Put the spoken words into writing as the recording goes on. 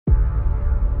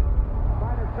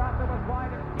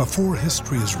Before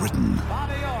history is written,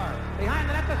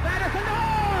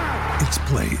 it's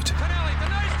played.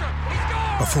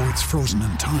 Before it's frozen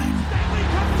in time,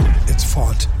 it's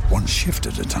fought one shift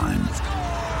at a time.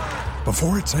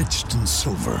 Before it's etched in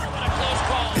silver,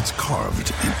 it's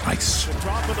carved in ice.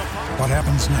 What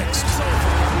happens next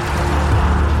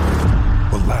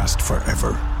will last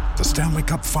forever. The Stanley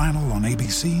Cup Final on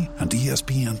ABC and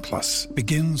ESPN Plus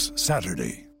begins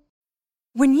Saturday.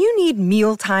 When you need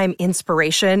mealtime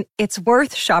inspiration, it's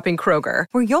worth shopping Kroger,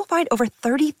 where you'll find over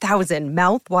 30,000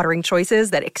 mouth-watering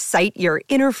choices that excite your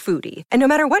inner foodie. And no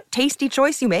matter what tasty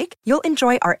choice you make, you'll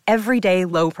enjoy our everyday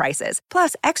low prices,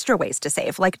 plus extra ways to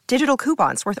save, like digital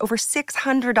coupons worth over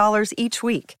 $600 each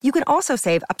week. You can also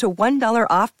save up to $1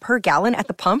 off per gallon at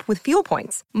the pump with fuel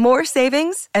points. More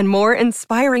savings and more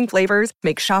inspiring flavors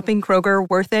make shopping Kroger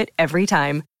worth it every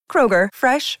time. Kroger,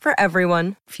 fresh for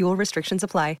everyone. Fuel restrictions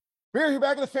apply. We're here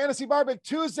back at the Fantasy Bar. Big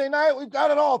Tuesday night. We've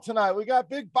got it all tonight. We got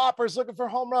big boppers looking for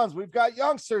home runs. We've got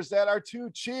youngsters that are too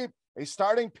cheap, a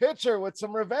starting pitcher with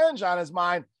some revenge on his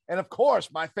mind, and of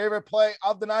course, my favorite play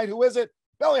of the night. Who is it?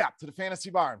 Belly up to the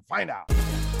Fantasy Bar and find out.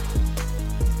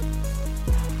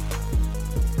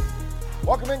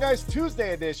 Welcome in, guys.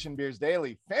 Tuesday edition, Beers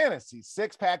Daily Fantasy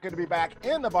Six-Pack. Good to be back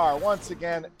in the bar once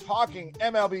again, talking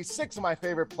MLB, 6 of my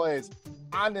favorite plays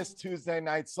on this Tuesday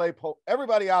night slate. Hope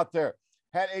everybody out there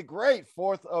had a great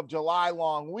 4th of July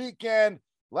long weekend.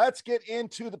 Let's get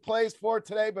into the plays for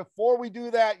today. Before we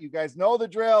do that, you guys know the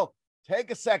drill.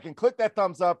 Take a second, click that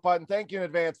thumbs up button. Thank you in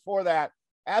advance for that.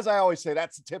 As I always say,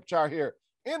 that's the tip jar here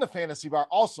in the Fantasy Bar.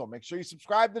 Also, make sure you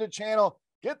subscribe to the channel,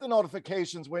 get the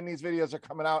notifications when these videos are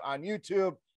coming out on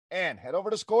YouTube, and head over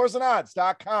to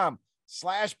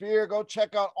scoresandodds.com/beer. Go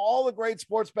check out all the great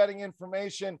sports betting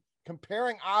information,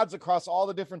 comparing odds across all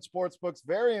the different sports books.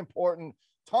 Very important.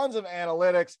 Tons of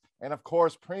analytics, and of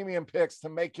course, premium picks to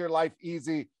make your life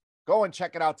easy. Go and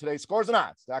check it out today.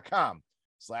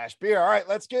 Scoresandodds.com/beer. All right,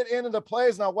 let's get into the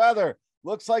plays. Now, weather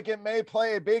looks like it may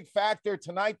play a big factor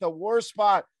tonight. The worst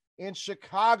spot in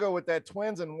Chicago with that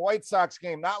Twins and White Sox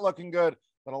game. Not looking good,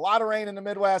 but a lot of rain in the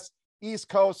Midwest, East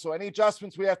Coast. So any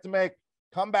adjustments we have to make,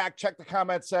 come back, check the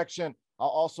comment section. I'll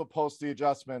also post the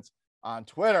adjustments on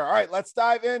Twitter. All right, let's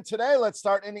dive in today. Let's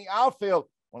start in the outfield.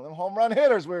 One of them home run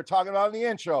hitters we were talking about in the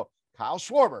intro, Kyle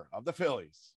Schwarber of the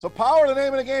Phillies. So power, the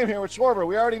name of the game here with Schwarber.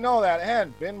 We already know that.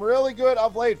 And been really good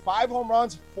of late. 5 home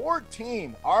runs,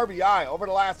 14 RBI over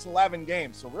the last 11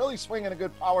 games. So really swinging a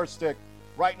good power stick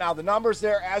right now. The numbers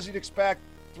there, as you'd expect,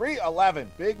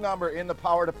 311. Big number in the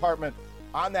power department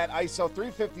on that ISO.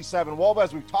 357 WOBA,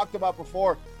 as we've talked about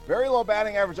before. Very low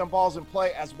batting average on balls in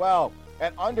play as well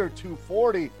at under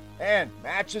 240. And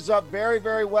matches up very,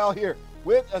 very well here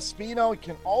with Espino. You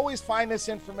can always find this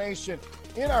information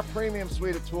in our premium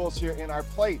suite of tools here in our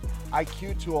Plate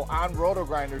IQ tool on Roto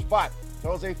Grinders. But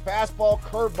throws a fastball,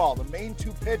 curveball, the main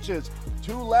 2 pitches,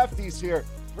 2 lefties here.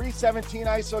 317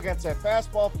 ISO against that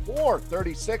fastball,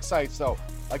 436 ISO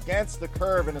against the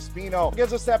curve. And Espino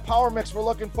gives us that power mix we're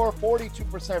looking for.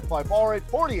 42% fly ball rate,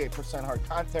 48% hard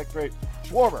contact rate.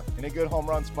 Schwarber in a good home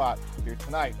run spot here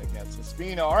tonight against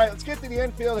Espino. All right, let's get to the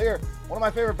infield here. One of my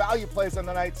favorite value plays on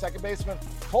the night, second baseman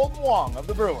Colton Wong of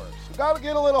the Brewers. We got to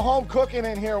get a little home cooking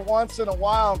in here once in a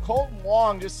while. And Colton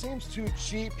Wong just seems too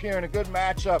cheap here in a good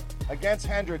matchup against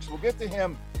Hendricks. We'll get to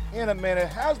him in a minute.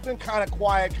 Has been kind of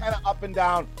quiet, kind of up and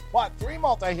down, but 3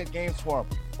 multi-hit games for him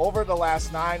over the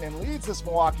last 9 and leads this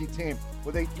Milwaukee team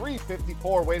with a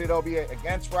 354 weighted OBA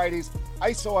against righties.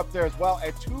 ISO up there as well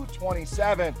at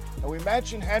 227. And we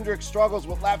mentioned Hendricks struggles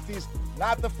with lefties.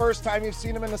 Not the first time you've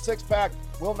seen him in the 6-pack.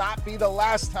 Will not be the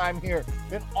last time here.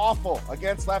 Been awful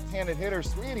against left-handed hitters.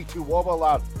 382 WOBA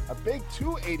allowed. A big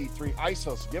 283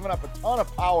 ISO. So giving up a ton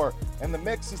of power. And the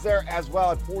mix is there as well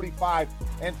at 45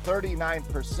 and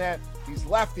 39%. These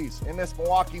lefties in this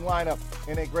Milwaukee lineup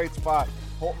in a great spot.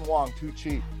 Colton Wong, too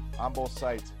cheap on both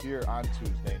sites here on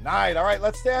Tuesday night. All right,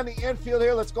 let's stay on the infield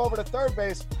here. Let's go over to third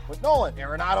base with Nolan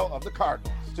Arenado of the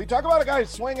Cardinals. So you talk about a guy who's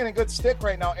swinging a good stick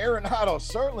right now. Arenado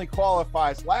certainly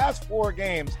qualifies. Last 4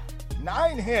 games,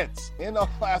 9 hits in the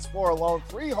last 4 alone,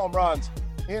 3 home runs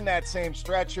in that same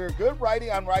stretch here. Good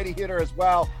righty on righty hitter as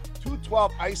well.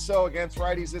 212 ISO against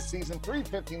righties this season,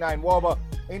 359 WOBA.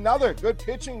 Another good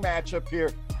pitching matchup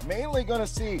here. Mainly going to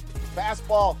see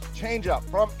fastball changeup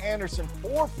from Anderson,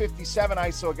 457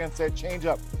 ISO against that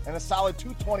changeup, and a solid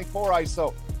 224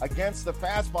 ISO against the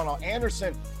fastball. Now,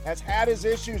 Anderson has had his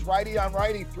issues righty on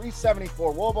righty,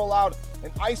 374 WOBA allowed, an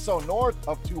ISO north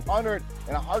of 200,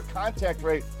 and a hard contact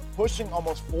rate pushing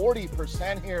almost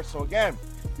 40% here. So again,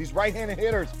 these right-handed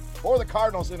hitters for the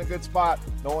Cardinals in a good spot.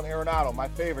 Nolan Arenado, my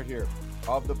favorite here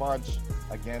of the bunch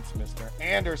against Mr.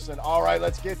 Anderson. All right,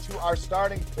 let's get to our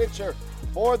starting pitcher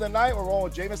for the night. We're rolling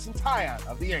with Jameson Taillon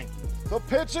of the Yankees. So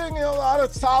pitching, a lot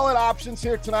of solid options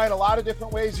here tonight, a lot of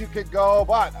different ways you could go,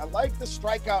 but I like the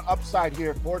strikeout upside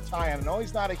here for Taillon. I know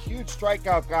he's not a huge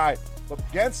strikeout guy, but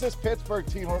against this Pittsburgh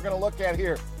team we're going to look at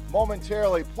here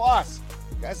momentarily. Plus,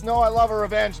 you guys know I love a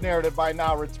revenge narrative by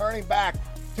now, returning back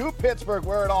to Pittsburgh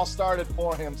where it all started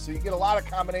for him. So you get a lot of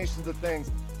combinations of things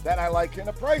that I like. And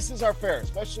the prices are fair,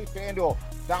 especially FanDuel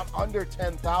down under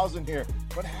 10,000 here,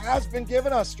 but has been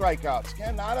giving us strikeouts.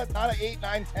 Again, not an 8,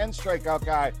 9, 10 strikeout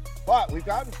guy, but we've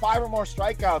gotten 5 or more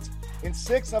strikeouts in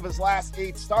 6 of his last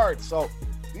 8 starts. So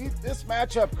this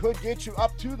matchup could get you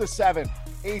up to the 7,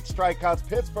 8 strikeouts.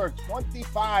 Pittsburgh,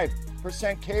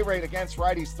 25% K rate against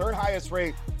righties, 3rd highest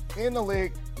rate in the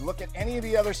league. You look at any of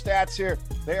the other stats here,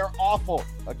 they are awful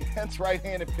against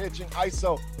right-handed pitching,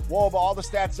 ISO, WOBA, all the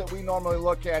stats that we normally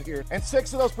look at here. And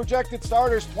 6 of those projected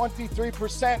starters,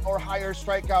 23% or higher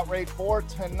strikeout rate for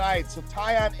tonight. So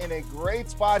Taillon in a great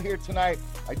spot here tonight.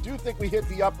 I do think we hit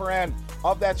the upper end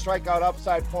of that strikeout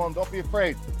upside for him. Don't be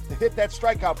afraid to hit that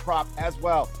strikeout prop as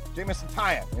well. Jameson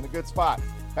Taillon in a good spot.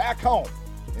 Back home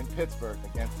in Pittsburgh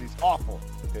against these awful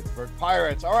Pittsburgh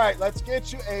Pirates. All right, let's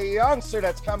get you a youngster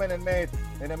that's come in and made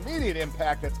an immediate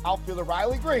impact. That's outfielder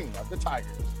Riley Greene of the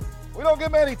Tigers. We don't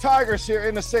get many Tigers here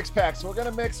in the 6-pack, so we're going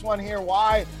to mix one here.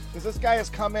 Why? Because this guy has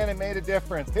come in and made a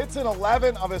difference. Hits in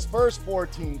 11 of his first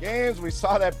 14 games. We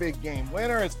saw that big game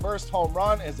winner. His first home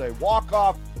run is a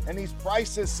walk-off, and these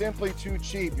prices simply too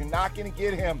cheap. You're not going to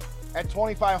get him at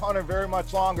 $2,500 very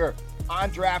much longer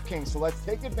on DraftKings, so let's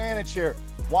take advantage here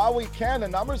while we can. The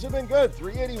numbers have been good.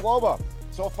 380 WOBA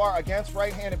so far against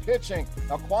right-handed pitching.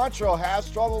 Now, Quantrill has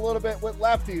struggled a little bit with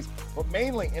lefties, but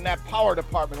mainly in that power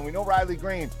department. And we know Riley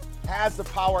Greene has the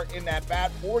power in that bat,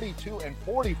 42 and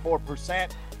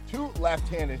 44% to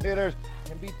left-handed hitters.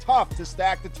 Can be tough to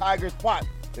stack the Tigers, but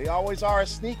they always are a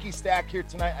sneaky stack here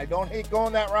tonight. I don't hate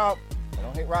going that route. I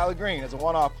don't hate Riley Greene as a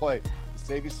one-off play to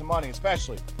save you some money,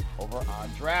 especially over on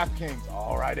DraftKings.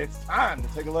 All right, it's time to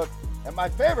take a look at my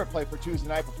favorite play for Tuesday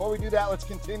night. Before we do that, let's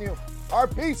continue our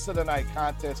Beast of the Night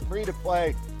contest. Free to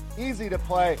play, easy to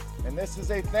play, and this is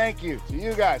a thank you to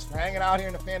you guys for hanging out here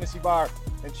in the Fantasy Bar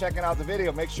and checking out the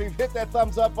video. Make sure you hit that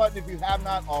thumbs up button if you have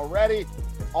not already.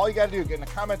 And all you got to do, get in the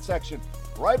comment section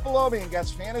right below me and guess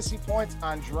fantasy points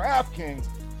on DraftKings.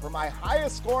 For my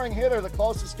highest scoring hitter, the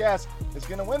closest guess is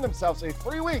going to win themselves a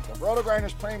free week of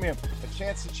RotoGrinders Premium, a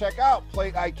chance to check out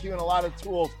Plate IQ and a lot of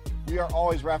tools we are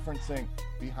always referencing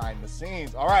behind the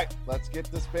scenes. All right, let's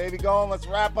get this baby going. Let's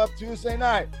wrap up Tuesday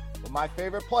night with my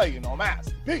favorite play, you know, Mass,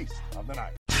 Beast of the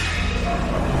Night.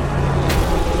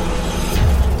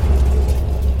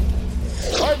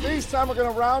 All right, this time we're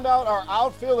going to round out our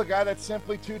outfielder, guy that's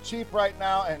simply too cheap right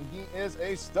now, and he is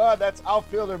a stud. That's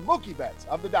outfielder Mookie Betts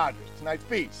of the Dodgers, tonight's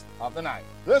Beast of the Night.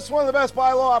 This is one of the best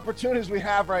buy low opportunities we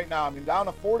have right now. I mean, down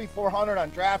to $4,400 on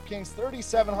DraftKings,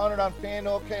 $3,700 on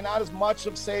FanDuel. Okay, not as much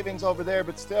of savings over there,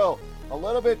 but still a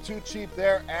little bit too cheap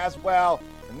there as well.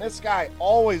 And this guy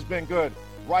always been good,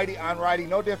 righty on righty,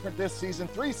 no different this season.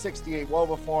 368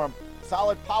 WOBA for him.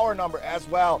 Solid power number as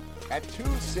well at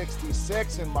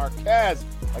 266. And Marquez,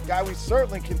 a guy we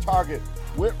certainly can target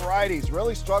with righties,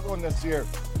 really struggling this year.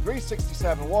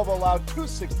 367 WOBA allowed,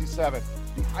 267.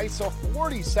 The ISO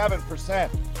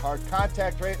 47% hard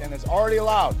contact rate, and has already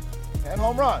allowed 10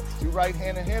 home runs to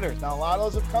right-handed hitters. Now, a lot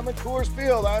of those have come in Coors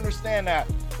Field. I understand that,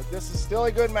 but this is still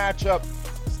a good matchup.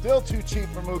 Still too cheap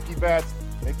for Mookie Betts,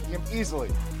 making him easily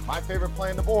my favorite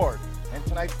play on the board and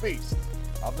tonight's Beast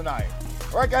of the Night.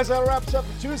 All right, guys, that wraps up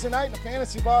for Tuesday night in the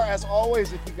Fantasy Bar. As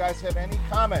always, if you guys have any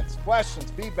comments, questions,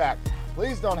 feedback,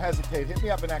 please don't hesitate. Hit me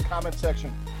up in that comment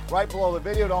section right below the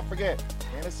video. Don't forget,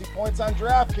 fantasy points on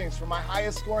DraftKings for my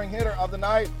highest scoring hitter of the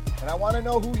night. And I want to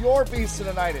know who your Beast of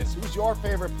the Night is. Who's your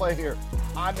favorite play here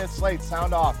on this slate?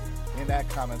 Sound off in that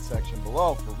comment section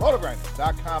below. For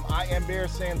RotoGrinders.com, I am Beer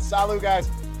saying salut, guys.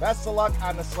 Best of luck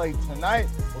on the slate tonight.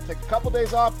 We'll take a couple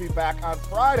days off. Be back on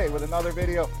Friday with another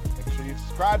video. Make sure you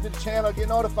subscribe to the channel, get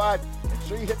notified. Make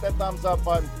sure you hit that thumbs up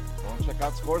button. Go and check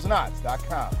out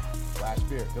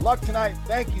scoresandodds.com/beer. Good luck tonight.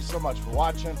 Thank you so much for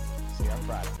watching. See you on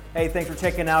Friday. Hey, thanks for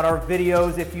checking out our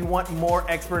videos. If you want more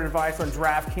expert advice on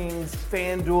DraftKings,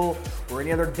 FanDuel, or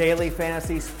any other daily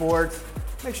fantasy sports,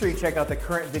 make sure you check out the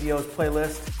current videos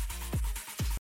playlist